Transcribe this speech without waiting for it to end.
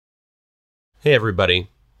Hey everybody,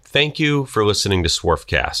 thank you for listening to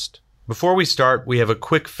Swarfcast. Before we start, we have a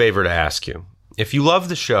quick favor to ask you. If you love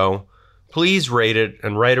the show, please rate it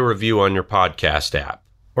and write a review on your podcast app.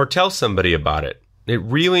 Or tell somebody about it. It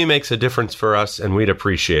really makes a difference for us and we'd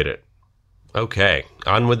appreciate it. Okay,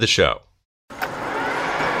 on with the show.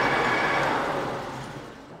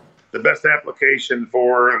 The best application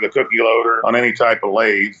for the cookie loader on any type of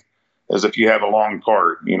lathe is if you have a long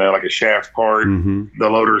part, like a shaft part. The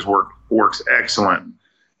loaders works excellent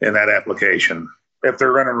in that application. If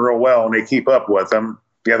they're running real well and they keep up with them,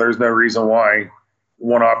 there's no reason why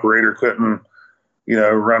one operator couldn't,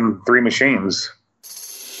 run 3 machines.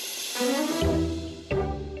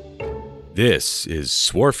 This is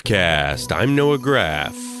Swarfcast. I'm Noah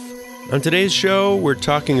Graff. On today's show, we're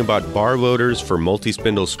talking about bar loaders for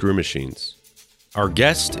multi-spindle screw machines. Our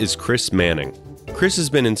guest is Chris Manning. Chris has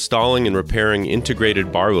been installing and repairing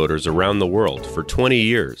integrated bar loaders around the world for 20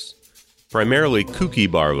 years, primarily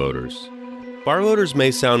kooky bar loaders. Bar loaders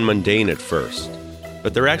may sound mundane at first,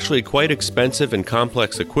 but they're actually quite expensive and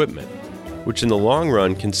complex equipment, which in the long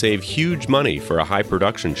run can save huge money for a high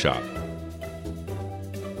production shop.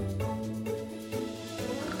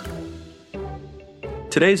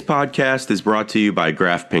 Today's podcast is brought to you by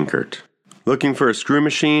Graf Pinkert. Looking for a screw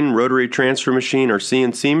machine, rotary transfer machine, or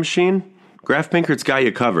CNC machine? Graf Pinkert's got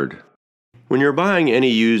you covered. When you're buying any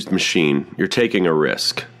used machine, you're taking a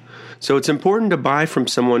risk. So it's important to buy from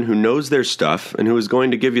someone who knows their stuff and who is going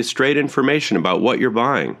to give you straight information about what you're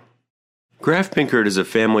buying. Graf Pinkert is a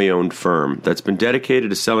family-owned firm that's been dedicated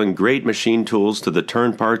to selling great machine tools to the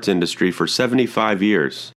turn parts industry for 75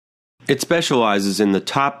 years. It specializes in the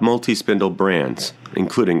top multi-spindle brands,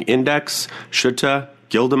 including Index, Schutte,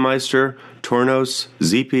 Gildemeister, Tornos,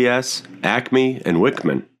 ZPS, Acme, and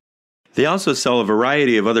Wickman. They also sell a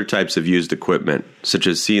variety of other types of used equipment, such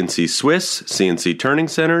as CNC Swiss, CNC turning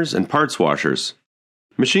centers, and parts washers.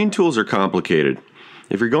 Machine tools are complicated.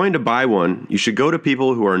 If you're going to buy one, you should go to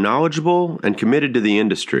people who are knowledgeable and committed to the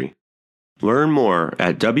industry. Learn more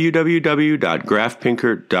at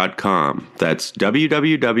www.grafpinkert.com. That's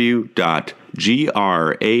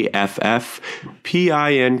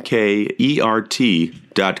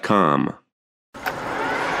www.grafpinkert.com.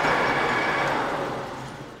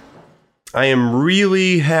 I am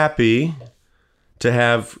really happy to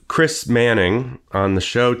have Chris Manning on the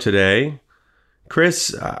show today.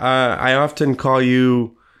 Chris, I often call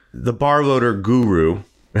you the bar loader guru.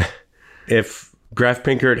 If Graf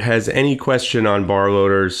Pinkert has any question on bar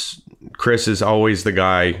loaders, Chris is always the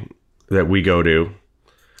guy that we go to.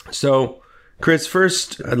 So, Chris,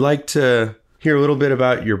 first, I'd like to hear a little bit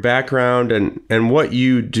about your background and what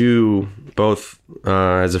you do, both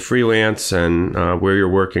as a freelance and where you're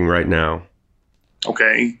working right now.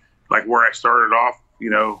 Okay, like where I started off,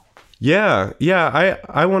 Yeah,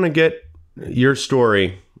 I want to get your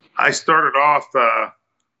story. I started off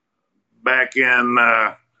back in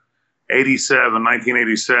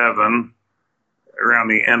 1987, around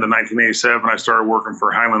the end of 1987, I started working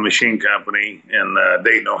for Highland Machine Company in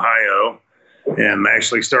Dayton, Ohio, and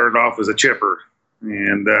actually started off as a chipper.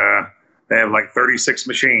 And they have like 36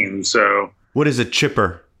 machines. So, what is a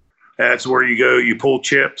chipper? That's where you go. You pull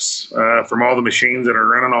chips from all the machines that are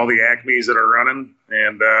running, all the Acmes that are running,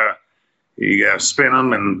 and you spin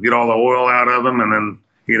them and get all the oil out of them, and then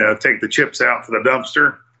take the chips out to the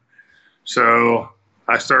dumpster. So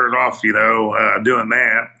I started off, doing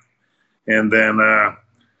that. And then I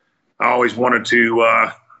always wanted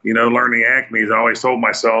to, learn the Acmes. I always told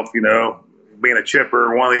myself, being a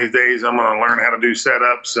chipper, one of these days I'm going to learn how to do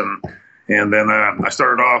setups. And then I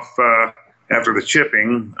started off, after the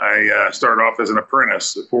chipping, I started off as an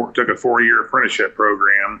apprentice. Took a 4-year apprenticeship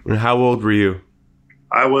program. And how old were you?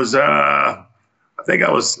 I was, I think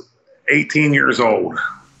I was 18 years old.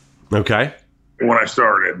 Okay. When I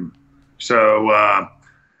started. So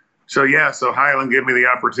Highland gave me the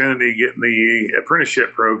opportunity to get in the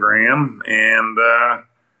apprenticeship program, and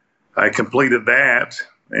I completed that.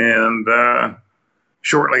 And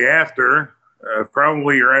shortly after,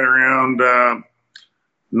 probably right around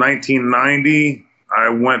 1990, I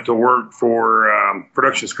went to work for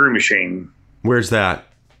Production Screw Machine. Where's that?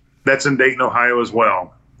 That's in Dayton, Ohio as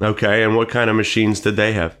well. Okay, and what kind of machines did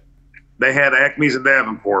they have? They had Acmes and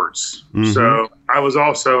Davenports. Mm-hmm. So I was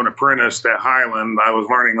also an apprentice at Highland. I was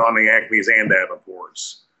learning on the Acmes and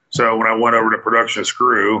Davenports. So when I went over to Production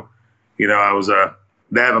Screw, I was a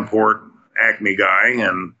Davenport Acme guy,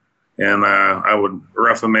 and I would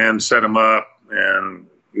rough them in, set them up, and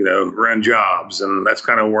run jobs. And that's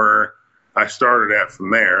kind of where I started at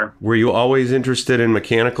from there. Were you always interested in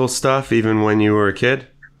mechanical stuff, even when you were a kid?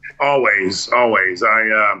 Always.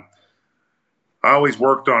 I always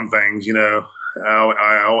worked on things.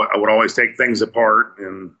 I would always take things apart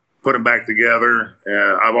and put them back together.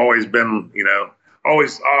 I've always been,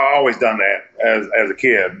 always done that as a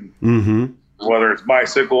kid. Mm-hmm. Whether it's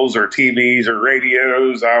bicycles or TVs or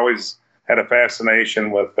radios, I always had a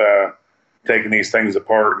fascination with taking these things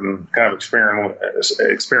apart and kind of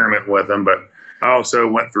experiment with them. But I also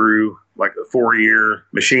went through like a 4-year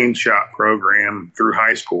machine shop program through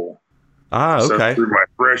high school. Ah, okay. So through my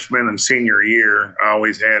freshman and senior year, I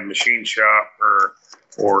always had machine shop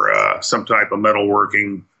or some type of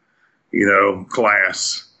metalworking,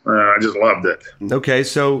 class. I just loved it. Okay,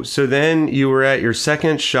 so then you were at your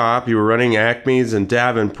second shop. You were running Acme's and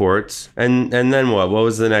Davenport's, and then what? What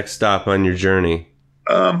was the next stop on your journey?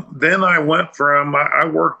 Then I went I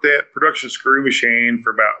worked at Production Screw Machine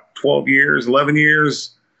for about 11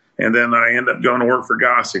 years, and then I ended up going to work for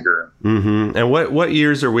Gossiger. Mm-hmm. And what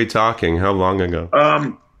years are we talking? How long ago?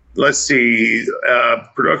 Let's see,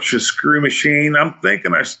 Production Screw Machine. I'm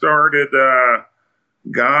thinking I started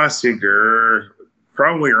Gossiger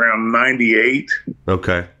probably around 98.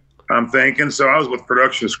 Okay. I'm thinking. So I was with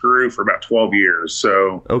Production Screw for about 12 years.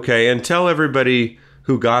 So okay, and tell everybody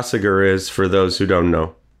who Gossiger is for those who don't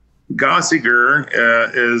know. Gossiger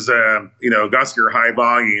is, Gossiger High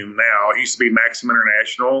Volume now. It used to be Maxim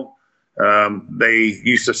International. They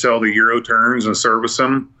used to sell the Euro turns and service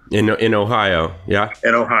them. In Ohio, yeah?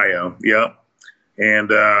 In Ohio, yeah. And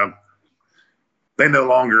they no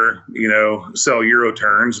longer, sell Euro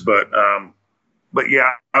turns, but yeah,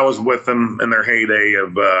 I was with them in their heyday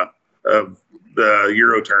of the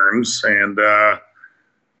Euro turns, and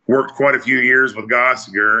worked quite a few years with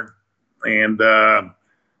Gossiger, and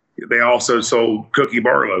they also sold cookie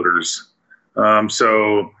bar loaders.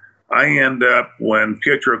 So I end up, when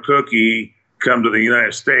Pietro Cookie come to the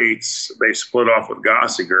United States, they split off with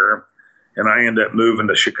Gossiger, and I end up moving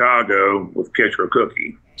to Chicago with Pietro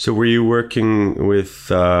Cookie. So were you working with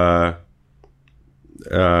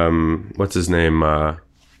what's his name?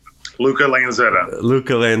 Luca Lanzetta.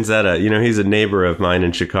 Luca Lanzetta. He's a neighbor of mine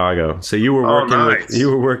in Chicago. So you were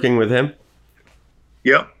working with him?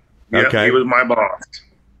 Yep. Okay. He was my boss.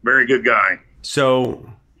 Very good guy. So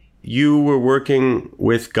you were working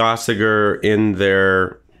with Gossiger in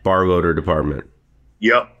their bar loader department?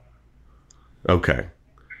 Yep. Okay.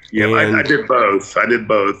 Yeah, I did both.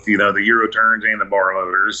 The Euro turns and the bar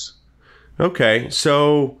loaders. Okay,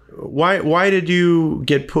 so why did you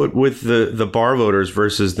get put with the bar loaders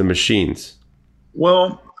versus the machines?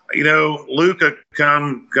 Well, Luca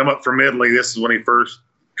come up from Italy. This is when he first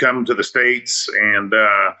come to the States, and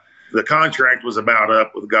the contract was about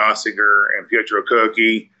up with Gossiger and Pietro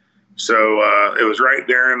Cookie. So it was right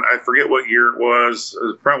there, and I forget what year it was. It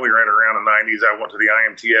was probably right around the 90s. I went to the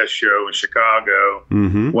IMTS show in Chicago,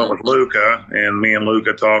 went with Luca, and me and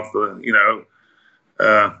Luca talked,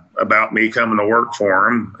 about me coming to work for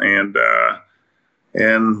him,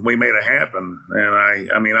 and we made it happen.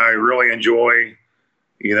 And I really enjoy,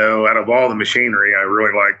 out of all the machinery, I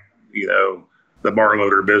really like, the bar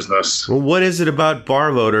loader business. Well, what is it about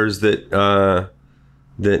bar loaders that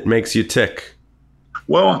makes you tick?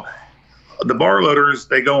 Well, the bar loaders,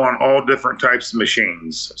 they go on all different types of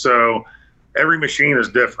machines. So every machine is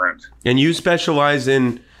different. And you specialize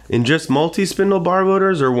in just multi-spindle bar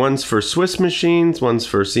loaders, or one's for Swiss machines, one's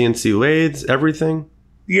for CNC lathes, everything?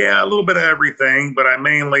 Yeah, a little bit of everything, but I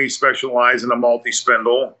mainly specialize in the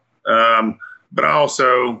multi-spindle. But I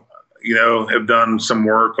also, have done some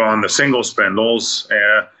work on the single spindles,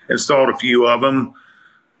 installed a few of them.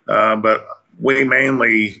 But we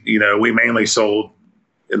mainly sold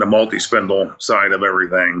in the multi-spindle side of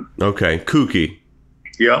everything. Okay, kooky.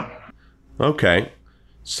 Yeah. Okay.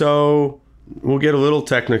 So we'll get a little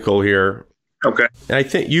technical here. Okay. I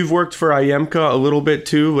think you've worked for IEMCA a little bit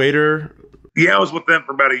too later. Yeah, I was with them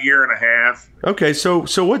for about a year and a half. Okay, so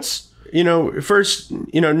what's, first,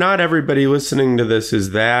 not everybody listening to this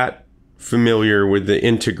is that familiar with the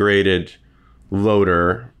integrated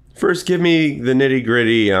loader. First, give me the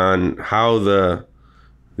nitty-gritty on how the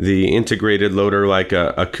integrated loader like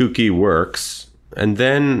a Kooky works. And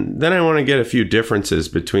then I want to get a few differences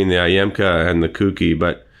between the IEMCA and the Kooky,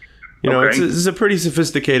 but okay. It's a pretty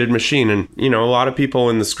sophisticated machine, and a lot of people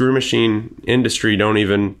in the screw machine industry don't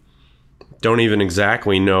even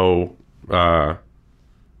exactly know. I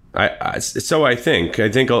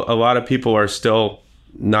think a lot of people are still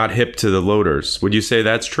not hip to the loaders. Would you say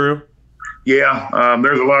that's true? Yeah,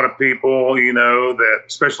 there's a lot of people, that,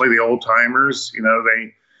 especially the old timers,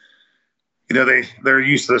 they're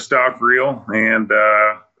used to the stock reel, and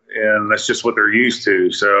that's just what they're used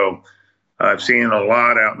to. So I've seen a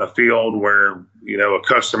lot out in the field where, a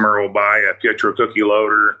customer will buy a Pietro Cookie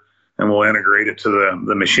loader and we'll integrate it to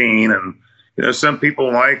the machine. And some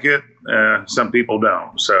people like it, some people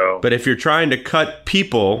don't. So, but if you're trying to cut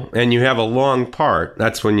people and you have a long part,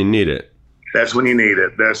 that's when you need it. That's when you need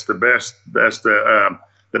it. That's the best. That's the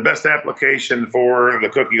best application for the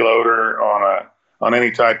cookie loader on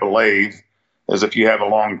any type of lathe is if you have a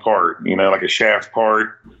long part, like a shaft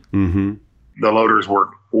part. Mm-hmm. The loaders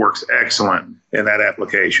works excellent in that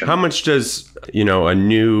application. How much does a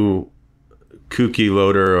new Kuki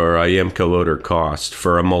loader or a Yemka loader cost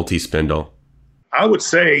for a multi-spindle? I would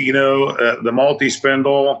say, the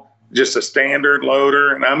multi-spindle, just a standard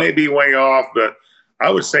loader, and I may be way off, but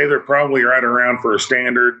I would say they're probably right around for a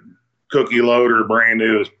standard cookie loader, brand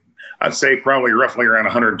new. I'd say probably roughly around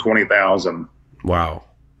 $120,000. Wow.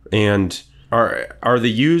 And are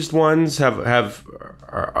the used ones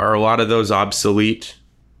are a lot of those obsolete?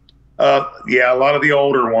 Yeah, a lot of the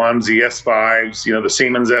older ones, the S5s, the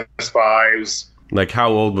Siemens S5s. Like how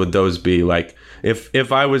old would those be? Like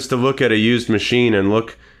if I was to look at a used machine and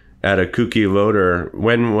look at a Kuki loader,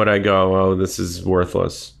 when would I go, oh, this is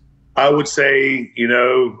worthless? I would say,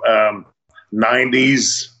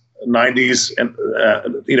 90s and,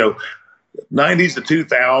 90s to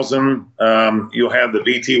 2000. You'll have the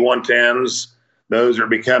VT110s. Those are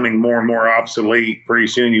becoming more and more obsolete. Pretty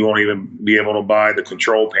soon you won't even be able to buy the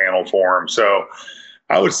control panel for them. So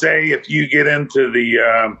I would say if you get into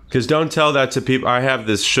the... Because don't tell that to people. I have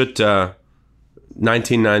this Schutte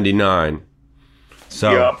 1999.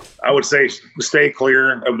 So yeah, I would say stay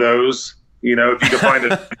clear of those. If you can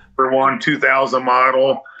find a for 2000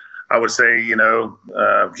 model, I would say,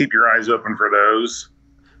 keep your eyes open for those.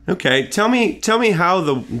 Okay. Tell me how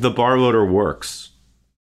the bar loader works.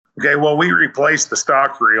 Okay, well, we replaced the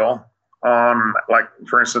stock reel on, like,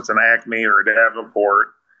 for instance, an Acme or a Davenport.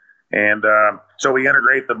 And so we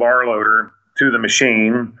integrate the bar loader to the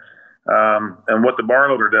machine. And what the bar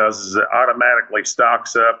loader does is it automatically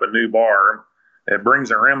stocks up a new bar. It brings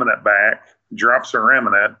a remnant back, drops a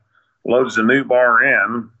remnant, loads the new bar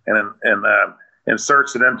in, and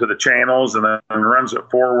inserts it into the channels, and then runs it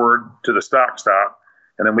forward to the stock stop.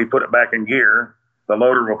 And then we put it back in gear. The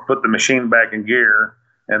loader will put the machine back in gear.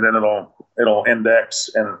 And then it'll index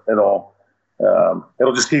and it'll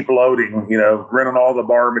just keep loading, running all the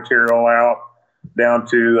bar material out down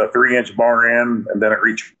to a 3-inch bar end, and then it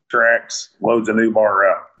retracts, loads a new bar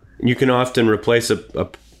up. You can often replace a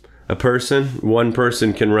person. One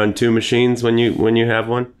person can run 2 machines when you have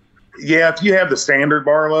one. Yeah, if you have the standard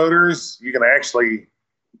bar loaders, you can actually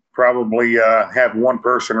probably have one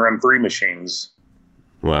person run 3 machines.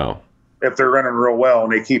 Wow. If they're running real well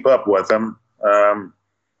and they keep up with them.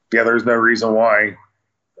 Yeah, there's no reason why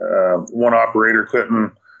one operator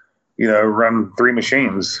couldn't, run 3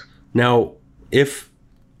 machines. Now, if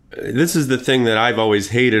this is the thing that I've always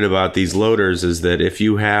hated about these loaders is that if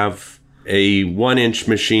you have a 1-inch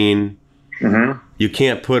machine, mm-hmm. you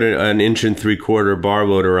can't put an 1 3/4 bar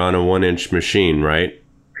loader on a 1-inch machine, right?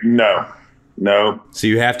 No. So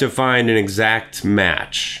you have to find an exact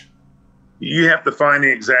match. You have to find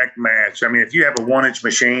the exact match. I mean, if you have a 1-inch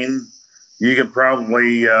machine, you can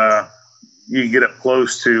probably you can get up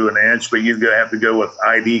close to an inch, but you're going to have to go with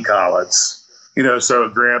ID collets, so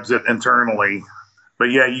it grabs it internally. But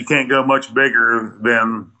yeah, you can't go much bigger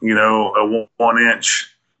than, a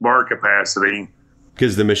 1-inch bar capacity.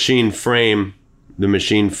 Because the machine frame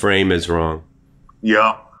is wrong.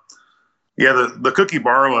 Yeah. Yeah, the cookie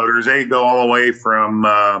bar loaders, they go all the way from,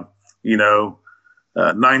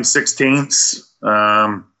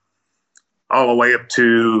 9/16 all the way up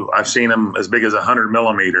to, I've seen them as big as 100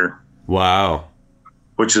 millimeter. Wow.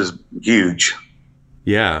 Which is huge.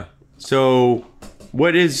 Yeah. So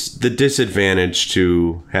what is the disadvantage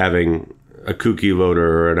to having a Kuki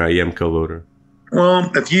loader or an Yemka loader?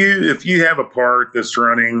 Well, if you have a part that's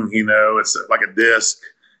running, it's like a disc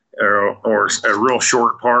or a real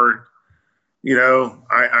short part,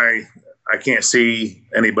 I can't see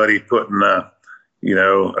anybody putting a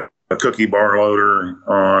cookie bar loader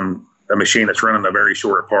on a machine that's running a very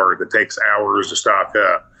short part that takes hours to stock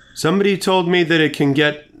up. Somebody told me that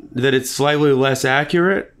it's slightly less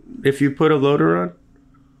accurate if you put a loader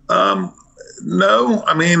on. No,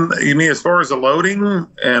 I mean, you mean as far as the loading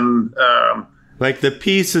and like the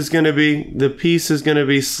piece is going to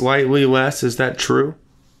be slightly less. Is that true?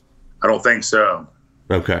 I don't think so.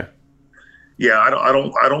 Okay. Yeah,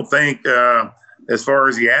 I don't think as far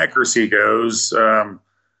as the accuracy goes,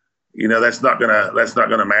 that's not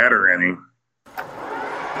gonna matter any.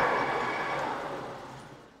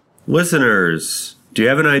 Listeners, do you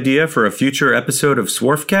have an idea for a future episode of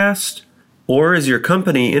Swarfcast? Or is your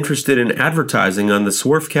company interested in advertising on the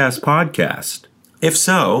Swarfcast podcast? If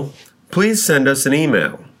so, please send us an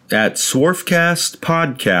email at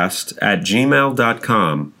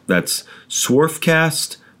swarfcastpodcast@gmail.com. That's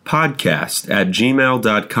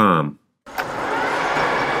swarfcastpodcast@gmail.com.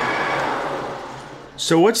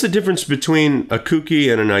 So what's the difference between a Kuki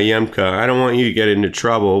and an Iemka? I don't want you to get into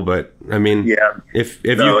trouble, but I mean, if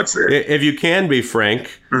you can be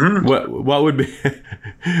frank, what would be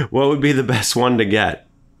the best one to get?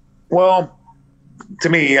 Well, to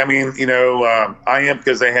me, I mean,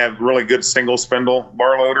 Iemkas, they have really good single spindle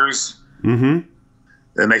bar loaders, and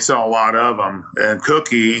they sell a lot of them. And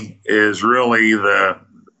Kuki is really the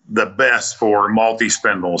best for multi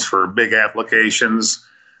spindles for big applications.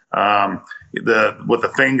 With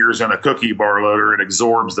the fingers in a Kuki bar loader, it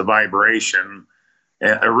absorbs the vibration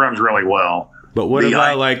and it runs really well. But what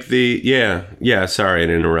about like sorry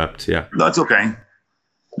to interrupt. Yeah. No, that's okay.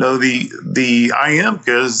 No, the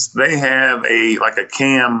Iemkas, they have a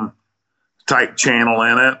cam type channel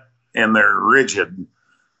in it and they're rigid.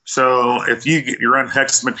 So if you run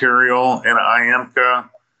hex material in an Iemka,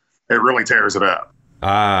 it really tears it up.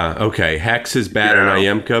 Ah, okay. Hex is bad in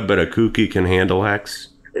Iemka, but a Kuki can handle hex?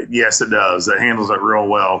 Yes, it does. It handles it real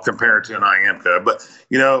well compared to an Iemka. But,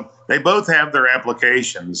 they both have their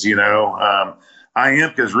applications,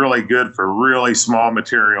 Iemka is really good for really small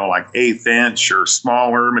material, like 1/8 inch or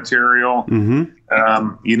smaller material.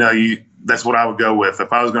 That's what I would go with.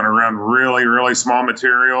 If I was going to run really, really small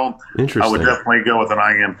material, I would definitely go with an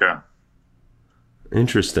Iemka.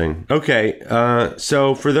 Interesting. Okay.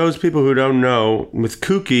 So for those people who don't know, with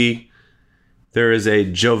Kuki, there is a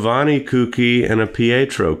Giovanni Kuki and a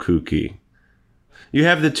Pietro Kuki. You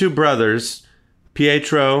have the two brothers,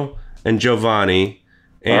 Pietro and Giovanni,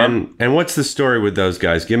 and what's the story with those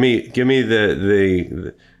guys? Give me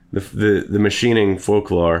the machining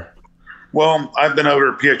folklore. Well, I've been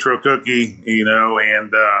over at Pietro Kuki,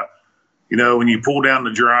 and when you pull down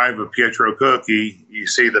the drive of Pietro Kuki, you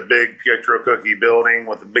see the big Pietro Kuki building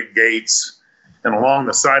with the big gates, and along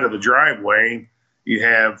the side of the driveway, you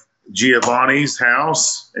have Giovanni's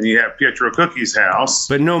house and you have Pietro Kuki's house.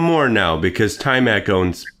 But no more now because Timac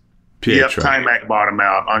owns Pietro. Yep, Timac bought him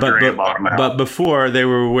out. Andrea bought him out. But before, they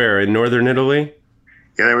were where? In northern Italy?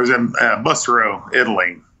 Yeah, they was in Busserò,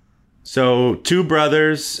 Italy. So two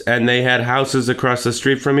brothers, and they had houses across the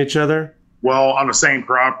street from each other? Well, on the same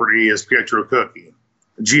property as Pietro Kuki.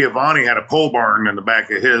 Giovanni had a pole barn in the back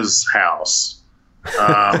of his house.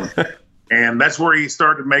 And that's where he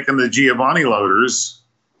started making the Giovanni loaders.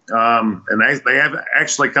 And they have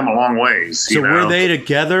actually come a long ways. So were they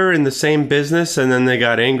together in the same business and then they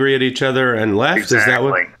got angry at each other and left? Exactly. Is that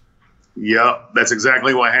what? Yep, that's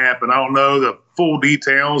exactly what happened. I don't know the full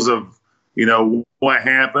details of, what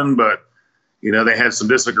happened, but, they had some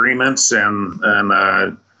disagreements and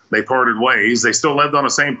they parted ways. They still lived on the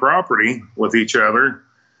same property with each other.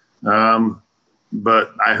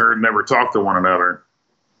 But I heard never talked to one another.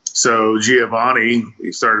 So Giovanni,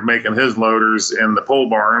 he started making his loaders in the pole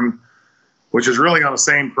barn, which is really on the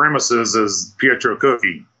same premises as Pietro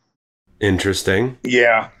Kuki. Interesting.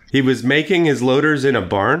 Yeah. He was making his loaders in a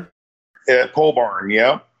barn? Pole barn,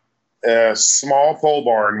 yep. A small pole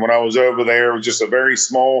barn. When I was over there, it was just a very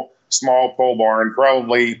small pole barn,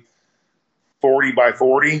 probably 40 by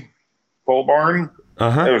 40 pole barn.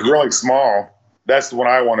 Uh-huh. It was really small. That's the one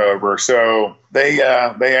I went over. So they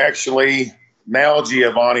actually... Now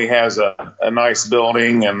Giovanni has a nice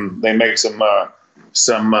building, and they make some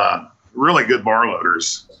really good bar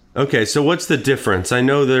loaders. Okay, so what's the difference? I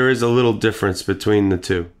know there is a little difference between the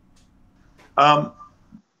two.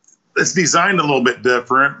 It's designed a little bit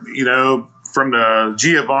different. From the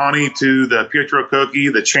Giovanni to the Pietro Kuki,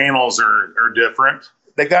 the channels are different.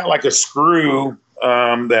 They got like a screw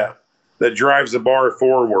that drives the bar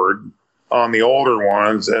forward on the older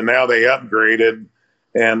ones, and now they upgraded.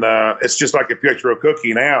 And it's just like a Pietro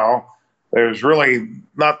Kuki now. There's really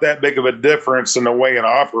not that big of a difference in the way it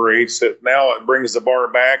operates. Now it brings the bar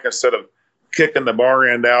back instead of kicking the bar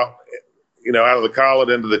end out, out of the collet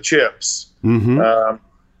into the chips. Mm-hmm.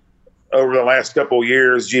 Over the last couple of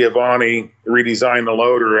years, Giovanni redesigned the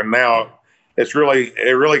loader, and now it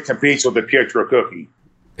really competes with the Pietro Kuki.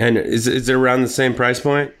 And is it around the same price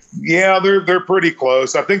point? Yeah, they're pretty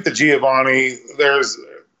close. I think the Giovanni,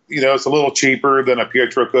 it's a little cheaper than a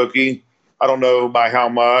Pietro Kuki. I don't know by how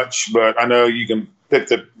much, but I know you can pick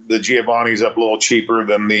the Giovannis up a little cheaper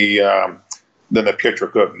than the Pietro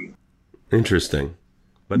Kuki. Interesting.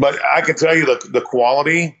 But I can tell you the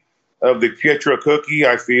quality of the Pietro Kuki,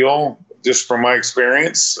 I feel, just from my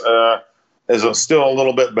experience, is still a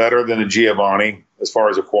little bit better than a Giovanni as far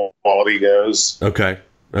as the quality goes. Okay.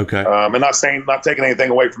 And not taking anything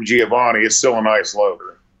away from Giovanni, it's still a nice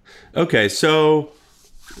loader. Okay, so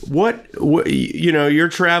You're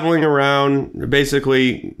traveling around.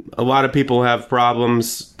 Basically, a lot of people have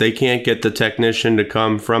problems. They can't get the technician to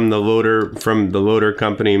come from the loader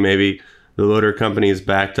company. Maybe the loader company is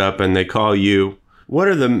backed up and they call you. What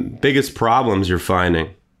are the biggest problems you're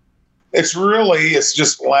finding? It's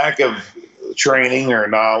just lack of training or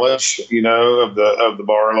knowledge, of the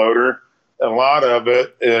bar loader. A lot of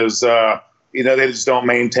it is, they just don't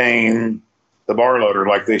maintain the bar loader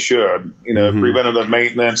like they should, preventative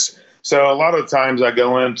maintenance. So a lot of times I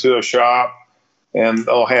go into a shop and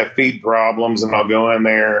they'll have feed problems, and I'll go in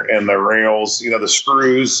there and the rails, the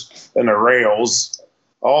screws and the rails,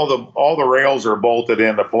 all the rails are bolted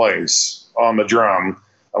into place on the drum.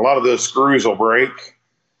 A lot of those screws will break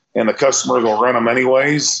and the customers will run them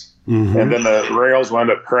anyways. Mm-hmm. And then the rails will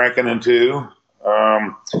end up cracking in two.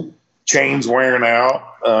 Chains wearing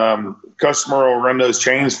out. Customer will run those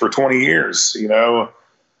chains for 20 years,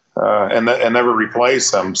 and never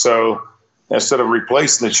replace them. So instead of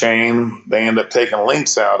replacing the chain, they end up taking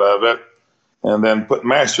links out of it and then put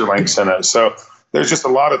master links in it. So there's just a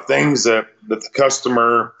lot of things that the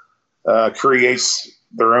customer creates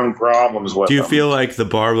their own problems with. Do you feel like the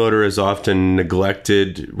bar loader is often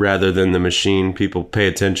neglected rather than the machine? People pay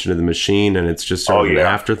attention to the machine and it's just sort of an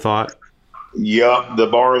afterthought? Yep. The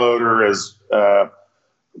bar loader is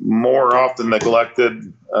more often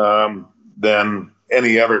neglected than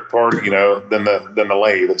any other part, than the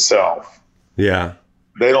lathe itself. Yeah.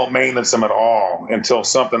 They don't maintenance them at all until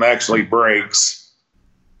something actually breaks.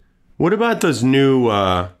 What about those new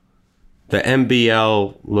the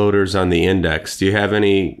MBL loaders on the Index? Do you have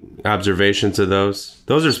any observations of those?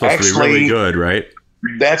 Those are supposed to be really good, right?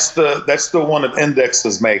 That's the one that Index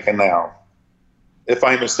is making now, if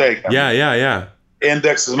I'm mistaken. Yeah.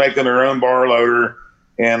 Index is making their own bar loader,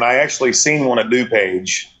 and I actually seen one at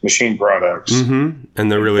DuPage Machine Products. Mm-hmm.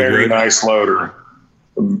 And they're really very good. Nice loader.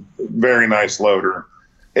 Very nice loader.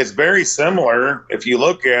 It's very similar. If you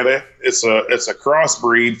look at it, it's a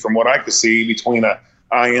crossbreed from what I could see between a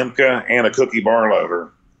IMCA and a Cookie bar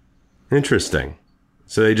loader. Interesting.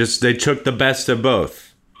 So they took the best of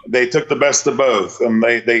both. They took the best of both, and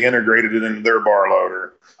they integrated it into their bar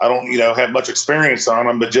loader. I don't, have much experience on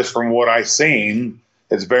them, but just from what I've seen,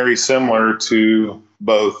 it's very similar to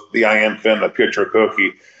both the IMCA and the Pietro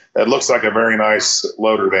Cookie. It looks like a very nice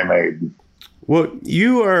loader they made. Well,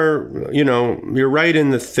 you're right in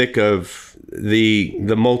the thick of the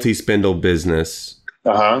multi-spindle business.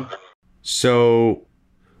 Uh-huh. So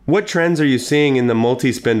what trends are you seeing in the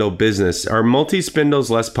multi-spindle business? Are multi-spindles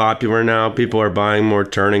less popular now? People are buying more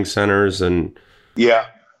turning centers and... Yeah,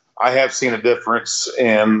 I have seen a difference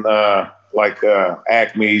in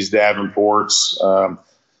Acme's, Davenport's.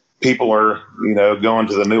 People are, going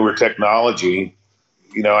to the newer technology.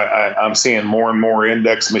 I'm seeing more and more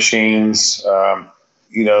Index machines, the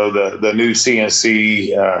new CNC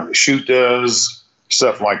Schutas,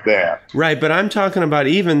 stuff like that. Right, but I'm talking about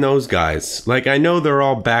even those guys. Like, I know they're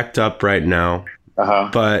all backed up right now,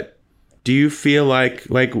 but do you feel like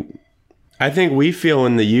I think we feel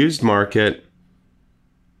in the used market,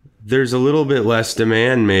 there's a little bit less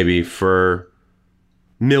demand maybe for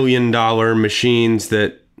 $1 million machines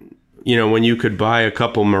that, when you could buy a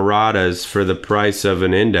couple Muratas for the price of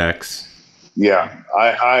an Index. Yeah,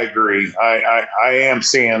 I agree. I am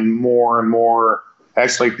seeing more and more.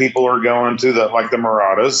 Actually, people are going to the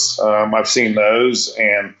Muratas. I've seen those,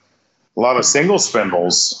 and a lot of single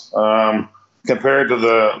spindles compared to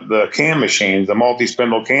the cam machines, the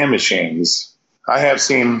multi-spindle cam machines. I have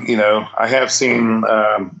seen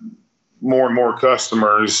more and more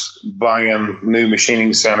customers buying new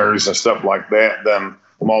machining centers and stuff like that than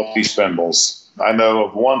multi-spindles. I know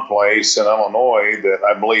of one place in Illinois that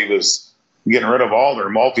I believe is getting rid of all their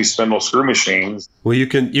multi-spindle screw machines. Well, you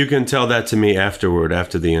can tell that to me after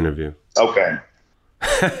the interview. Okay.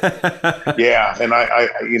 Yeah, and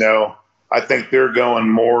I think they're going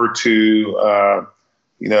more to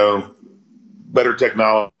better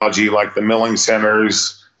technology like the milling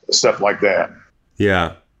centers, stuff like that.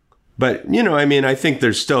 Yeah, but I think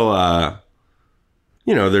there's still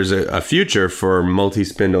there's a future for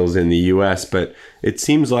multi-spindles in the U.S., but it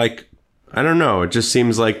seems like, I don't know, it just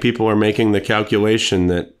seems like people are making the calculation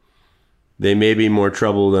that they may be more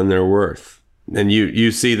trouble than they're worth. And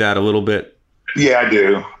you see that a little bit? Yeah, I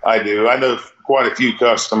do. I know quite a few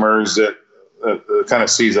customers that kind of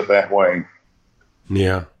sees it that way.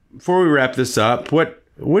 Yeah. Before we wrap this up, what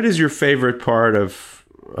is your favorite part of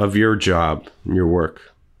your job, your work?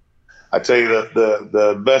 I tell you that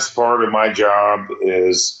the best part of my job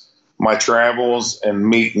is my travels and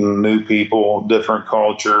meeting new people, different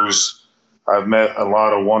cultures. I've met a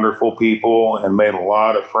lot of wonderful people and made a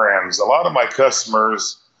lot of friends. A lot of my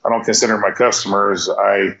customers I don't consider my customers.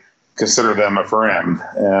 I consider them a friend.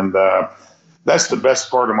 And that's the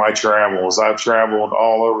best part of my travels. I've traveled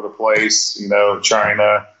all over the place,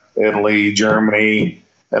 China, Italy, Germany,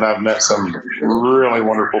 and I've met some really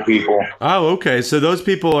wonderful people. Oh, okay. So those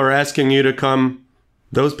people are asking you to come.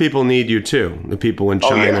 Those people need you too, the people in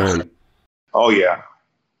China. Oh, yeah.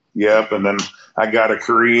 Yep. And then I got to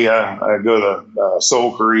Korea. I go to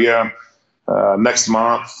Seoul, Korea next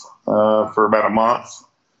month for about a month.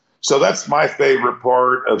 So that's my favorite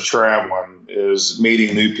part of traveling, is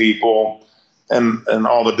meeting new people and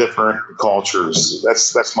all the different cultures.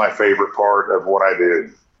 That's my favorite part of what I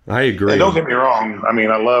do. I agree. And don't get me wrong. I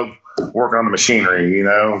mean, I love working on the machinery,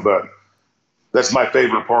 but that's my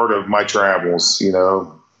favorite part of my travels,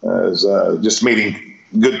 is just meeting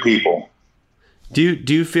good people. Do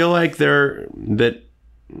you feel like there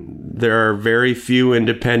are very few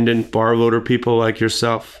independent bar loader people like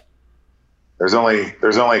yourself? There's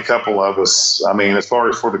only a couple of us. I mean, as far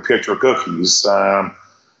as for the Pietro cookies,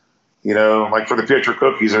 like for the Pietro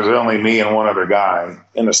cookies, there's only me and one other guy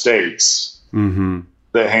in the States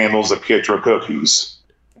that handles the Pietro cookies.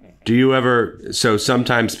 Do you ever? So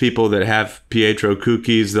sometimes people that have Pietro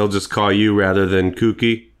cookies, they'll just call you rather than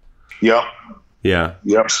Cookie. Yep. Yeah.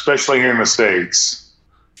 Yep. Especially here in the States.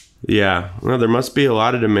 Yeah. Well, there must be a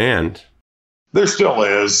lot of demand. There still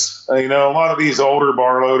is. A lot of these older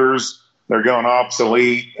bar loaders, they're going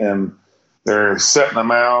obsolete and they're setting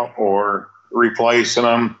them out or replacing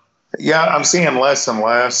them. Yeah, I'm seeing less and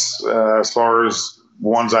less as far as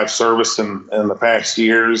ones I've serviced in the past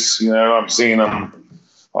years. I'm seeing them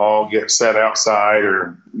all get set outside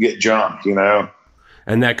or get junked,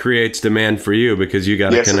 And that creates demand for you because you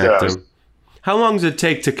got to connect them. How long does it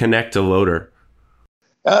take to connect a loader?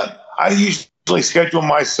 I usually schedule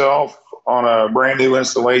myself on a brand new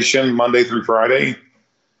installation Monday through Friday.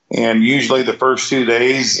 And usually the first 2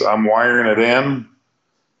 days I'm wiring it in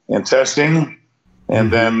and testing.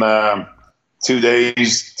 And then 2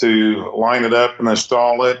 days to line it up and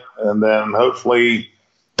install it. And then hopefully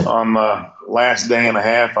on the last day and a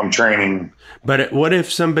half, I'm training. But what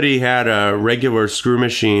if somebody had a regular screw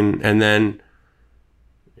machine and then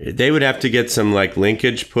they would have to get some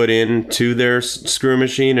linkage put into their screw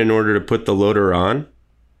machine in order to put the loader on?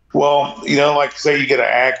 Well, like say you get an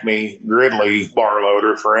Acme Gridley bar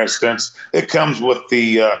loader, for instance, it comes with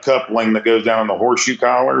the coupling that goes down on the horseshoe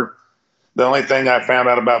collar. The only thing I found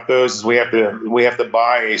out about those is we have to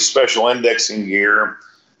buy a special indexing gear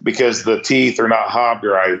because the teeth are not hobbed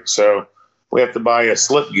right. So we have to buy a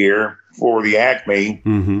slip gear for the Acme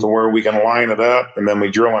to where we can line it up and then we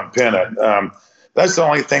drill and pin it. That's the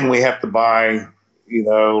only thing we have to buy,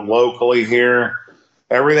 locally here.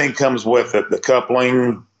 Everything comes with it. The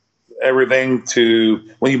coupling, everything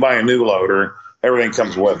when you buy a new loader, everything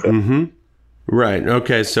comes with it. Right.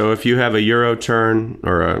 Okay. So if you have a Euro turn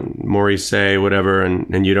or a Maurice, whatever,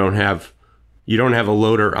 and you don't have a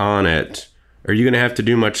loader on it, are you going to have to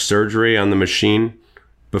do much surgery on the machine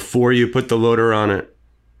before you put the loader on it?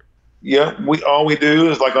 Yeah. All we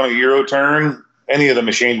do is like on a Euro turn, any of the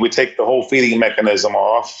machines, we take the whole feeding mechanism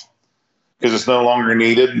off because it's no longer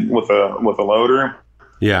needed with a loader.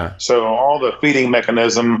 Yeah. So all the feeding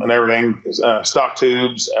mechanism and everything, stock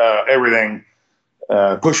tubes, everything,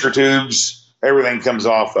 pusher tubes, everything comes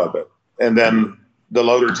off of it. And then the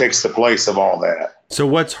loader takes the place of all that. So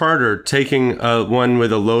what's harder, taking one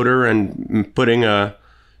with a loader and putting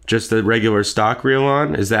just the regular stock reel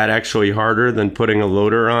on? Is that actually harder than putting a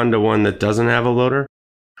loader on to one that doesn't have a loader?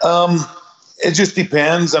 It just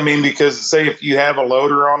depends. I mean, because say if you have a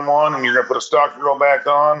loader on one and you're going to put a stock reel back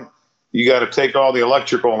on, you got to take all the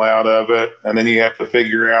electrical out of it, and then you have to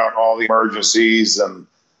figure out all the emergencies and,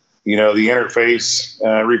 the interface,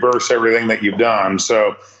 reverse everything that you've done.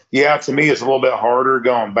 So, yeah, to me, it's a little bit harder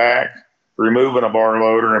going back, removing a bar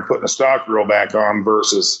loader and putting a stock reel back on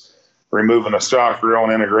versus removing a stock reel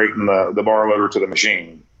and integrating the bar loader to the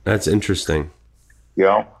machine. That's interesting.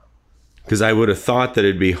 Yeah. Because I would have thought that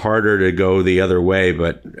it'd be harder to go the other way,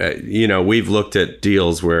 but we've looked at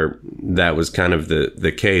deals where that was kind of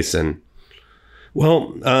the case. And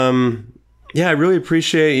well, I really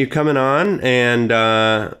appreciate you coming on, and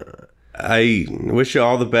I wish you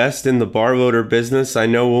all the best in the bar loader business. I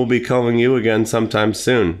know we'll be calling you again sometime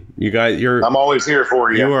soon. I'm always here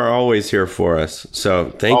for you. You are always here for us.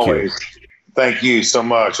 So thank you. Thank you so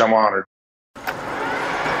much. I'm honored.